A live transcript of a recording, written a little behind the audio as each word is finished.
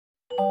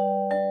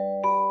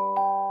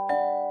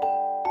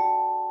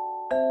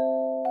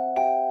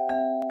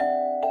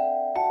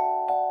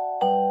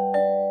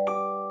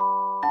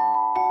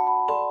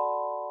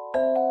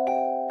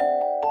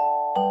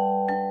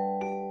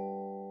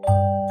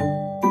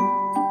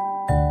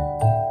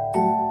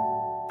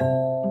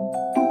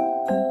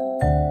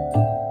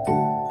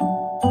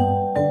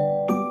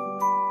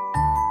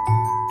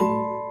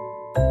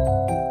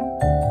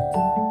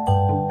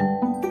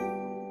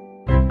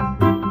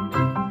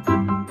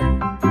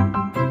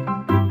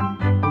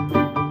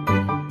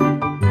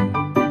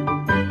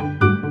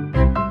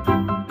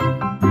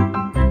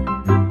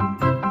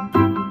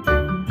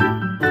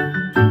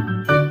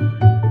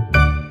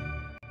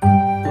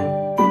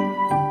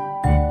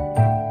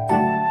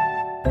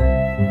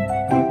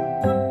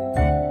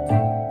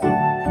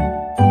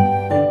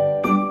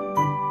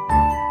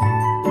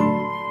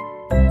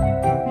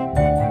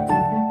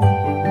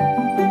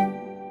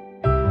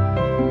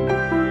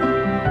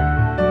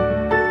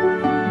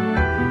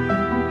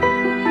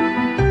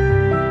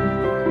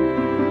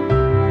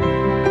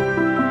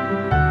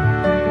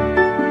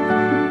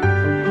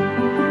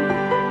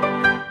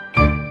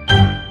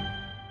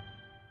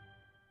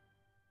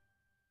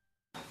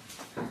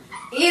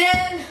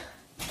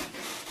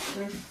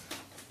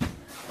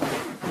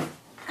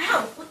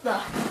Ow, what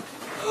the?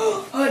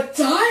 A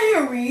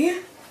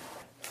diary?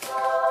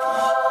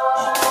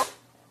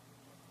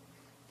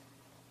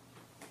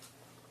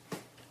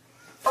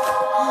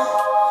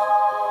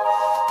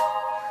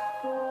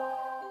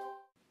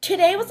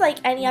 Today was like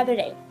any other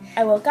day.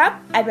 I woke up,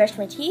 I brushed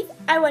my teeth,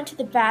 I went to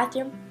the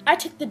bathroom, I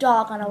took the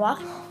dog on a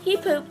walk, he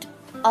pooped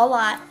a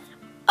lot.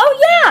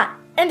 Oh yeah!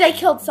 And I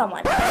killed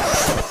someone.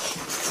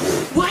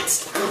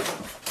 What?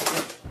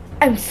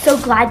 I'm so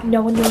glad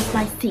no one knows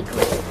my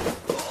secret.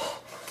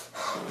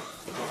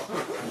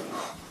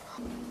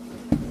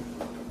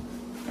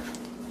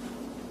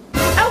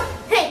 Oh,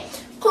 hey!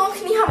 Cole,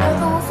 can you help me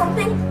with a little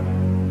something?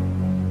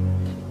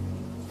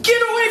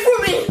 Get away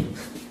from me!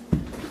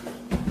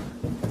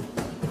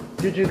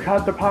 Did you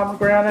cut the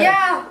pomegranate?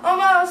 Yeah,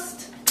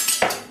 almost.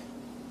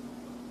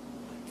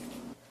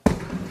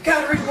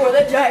 Gotta read more of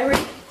that diary.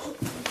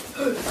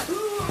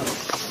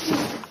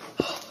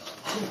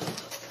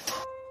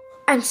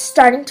 I'm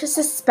starting to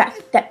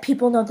suspect that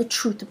people know the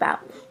truth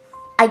about me.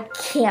 I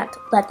can't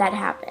let that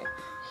happen.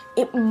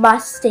 It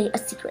must stay a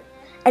secret.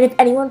 And if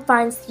anyone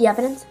finds the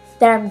evidence,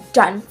 then I'm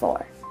done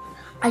for.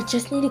 I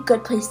just need a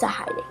good place to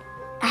hide it.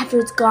 After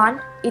it's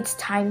gone, it's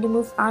time to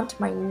move on to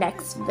my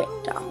next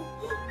victim.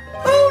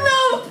 Oh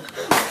no!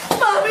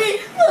 Mommy!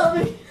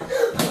 Mommy!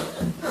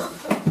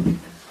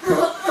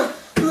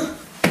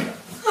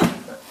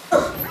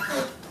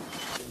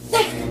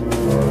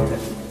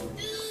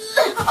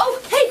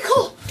 Oh, hey,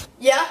 Cole!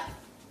 Yeah?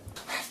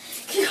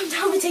 Can you come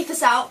down and take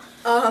this out?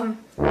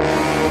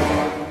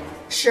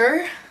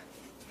 Sure.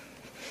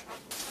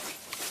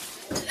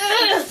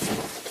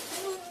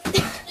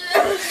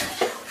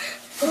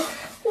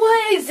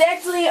 What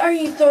exactly are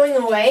you throwing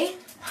away?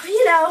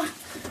 You know,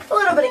 a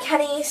little bit of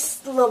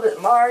Kenny's, a little bit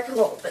of Mark, a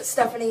little bit of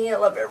Stephanie, a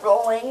little bit of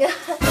Rolling.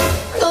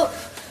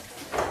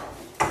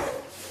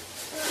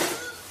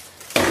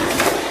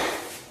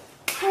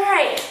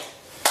 Alright.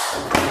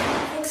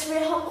 Thanks for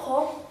your help,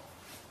 Cole.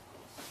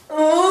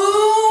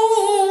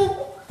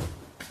 Oh!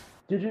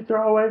 Did you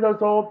throw away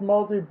those old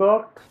moldy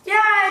books?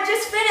 Yeah, I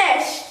just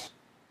finished.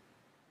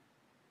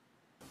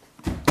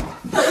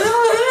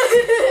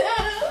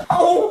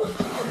 Oh!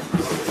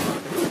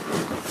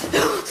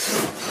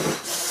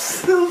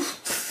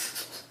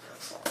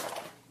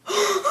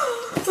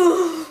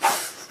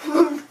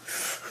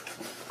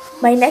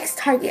 My next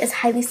target is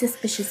highly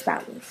suspicious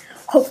about me.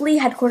 Hopefully,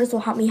 headquarters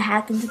will help me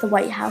hack into the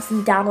White House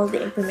and download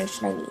the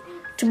information I need.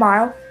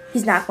 Tomorrow,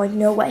 he's not going to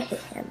know what hit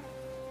him.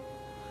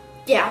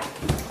 Yeah.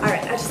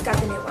 Alright, I just got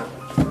the new one.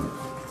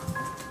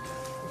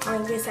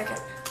 Give me a second.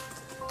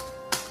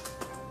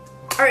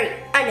 Alright,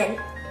 I'm in.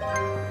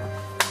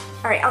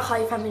 Alright, I'll call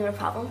you if I have any more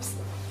problems.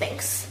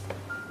 Thanks.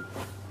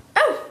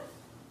 Oh!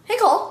 Hey,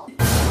 Cole.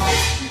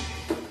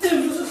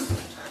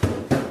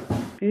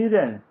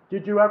 Eden,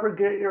 did you ever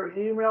get your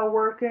email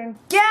working?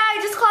 Yeah, I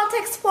just called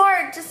tech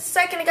support just a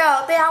second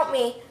ago. They helped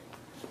me.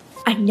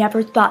 I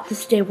never thought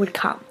this day would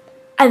come.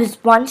 I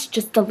was once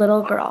just a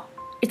little girl.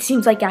 It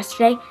seems like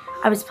yesterday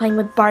I was playing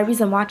with Barbies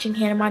and watching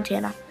Hannah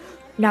Montana.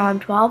 Now I'm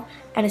 12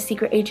 and a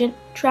secret agent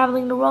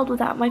traveling the world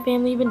without my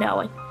family even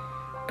knowing.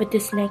 But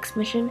this next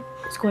mission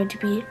is going to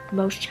be the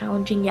most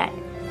challenging yet.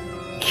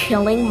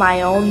 Killing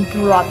my own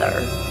brother.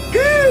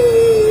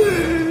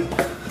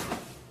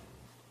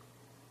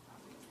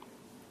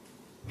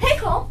 Hey,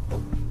 Cole.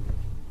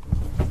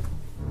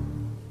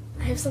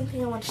 I have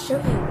something I want to show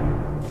you.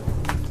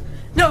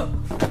 No!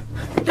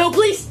 No,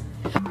 please!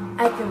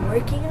 I've been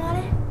working on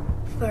it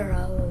for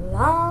a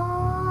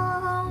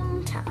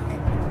long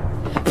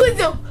time. Please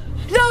no!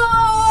 No!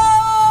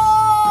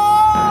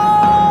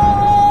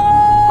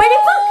 My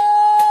new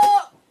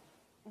book!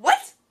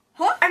 What?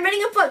 Huh? I'm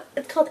reading a book.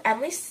 It's called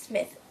Emily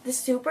Smith, the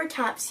super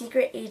top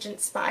secret agent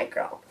spy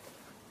girl.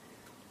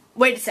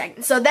 Wait a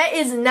second. So that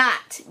is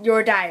not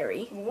your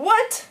diary.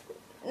 What?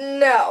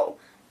 No.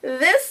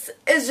 This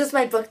is just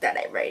my book that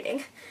I'm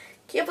writing.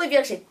 Can't believe you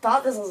actually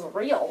thought this was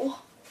real.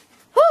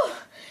 Whew.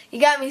 You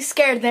got me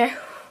scared there.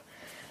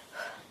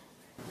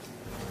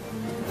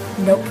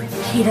 Nope,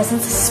 he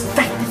doesn't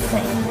suspect a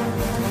thing.